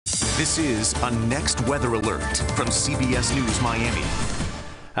This is a Next Weather Alert from CBS News Miami.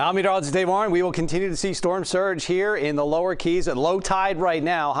 I'm meteorologist Dave Warren. We will continue to see storm surge here in the lower Keys at low tide right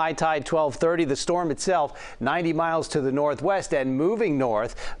now. High tide 12:30. The storm itself 90 miles to the northwest and moving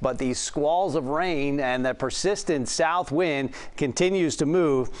north. But these squalls of rain and the persistent south wind continues to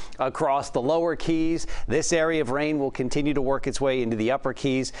move across the lower Keys. This area of rain will continue to work its way into the upper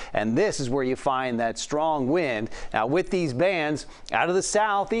Keys. And this is where you find that strong wind. Now with these bands out of the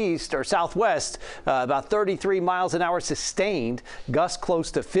southeast or southwest, about 33 miles an hour sustained, gusts close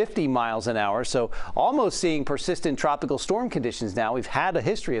to 50 miles an hour. So almost seeing persistent tropical storm conditions now. We've had a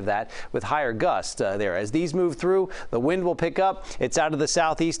history of that with higher gusts there. As these move through, the wind will pick up. It's out of the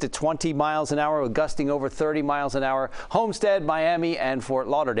southeast at 20 miles an hour with gusting over 30 miles an hour. Homestead, Miami, and Fort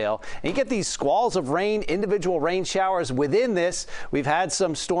Lauderdale. And you get these squalls of rain, individual rain showers. Within this, we've had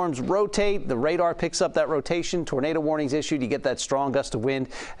some storms rotate. The radar picks up that rotation. Tornado warnings issued. You get that strong gust of wind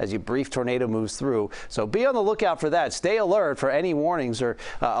as your brief tornado moves through. So be on the lookout for that. Stay alert for any warnings or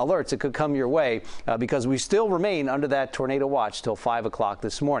alerts that could come your way because we still remain under that tornado watch till 5 o'clock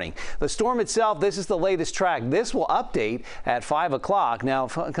this morning. The storm itself, this is the latest track. This will update at 5 o'clock. Now,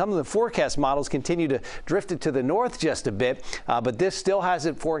 some of the forecast models continue to drift it to the north just a bit, but this still has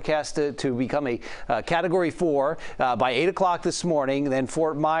it forecasted to become a Category 4 by 8 o'clock this morning. Then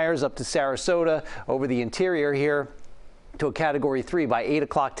Fort Myers up to Sarasota over the interior here to a Category 3 by 8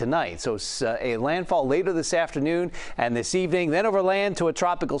 o'clock tonight. So a landfall later this afternoon and this evening, then over land to a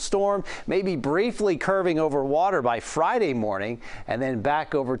tropical storm, maybe briefly curving over water by Friday morning, and then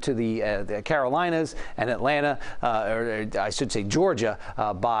back over to the Carolinas and Atlanta, or I should say Georgia,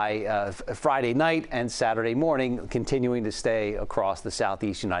 by Friday night and Saturday morning, continuing to stay across the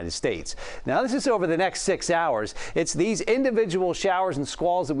southeast United States. Now, this is over the next 6 hours. It's these individual showers and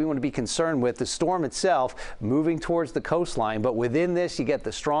squalls that we want to be concerned with. The storm itself moving towards the coastline, but within this you get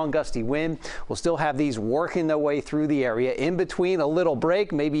the strong gusty wind. We'll still have these working their way through the area. In between a little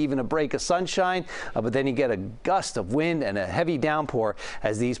break, maybe even a break of sunshine, but then you get a gust of wind and a heavy downpour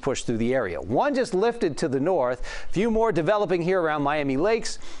as these push through the area. One just lifted to the north. A few more developing here around Miami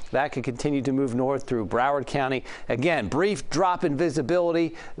Lakes. That could continue to move north through Broward County. Again, brief drop in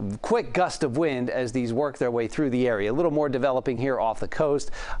visibility, quick gust of wind as these work their way through the area. A little more developing here off the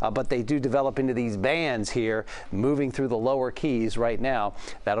coast, but they do develop into these bands here moving through the lower Keys right now.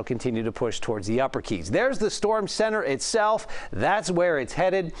 That'll continue to push towards the upper Keys. There's the storm center itself. That's where it's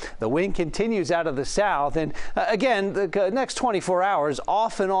headed. The wind continues out of the south. And again, the next 24 hours,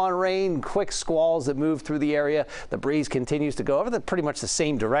 off and on rain, quick squalls that move through the area. The breeze continues to go over pretty much the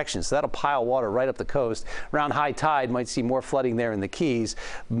same direction. So that'll pile water right up the coast. Around high tide, might see more flooding there in the Keys.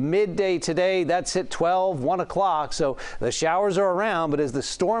 Midday today, that's at 1 o'clock. So the showers are around, but as the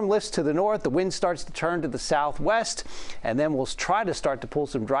storm lifts to the north, the wind starts to turn to the southwest. And then we'll try to start to pull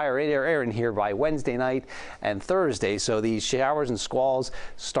some drier air in here by Wednesday night and Thursday. So these showers and squalls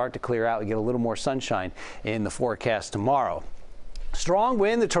start to clear out. We get a little more sunshine in the forecast tomorrow. Strong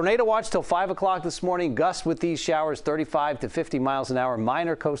wind, the tornado watch till 5 o'clock this morning. Gusts with these showers 35 to 50 miles an hour.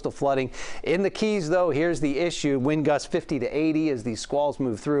 Minor coastal flooding. In the Keys, though, here's the issue. Wind gusts 50 to 80 as these squalls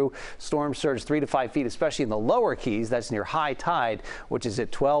move through. Storm surge 3 to 5 feet, especially in the lower Keys. That's near high tide, which is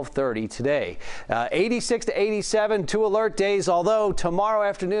at 12:30 today. 86 to 87, 2 alert days, although tomorrow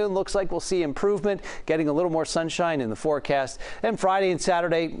afternoon looks like we'll see improvement, getting a little more sunshine in the forecast. And Friday and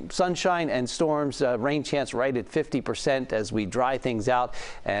Saturday, sunshine and storms, rain chance right at 50% as we dry things out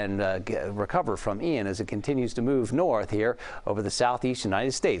and recover from Ian as it continues to move north here over the southeast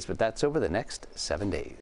United States. But that's over the next 7 days.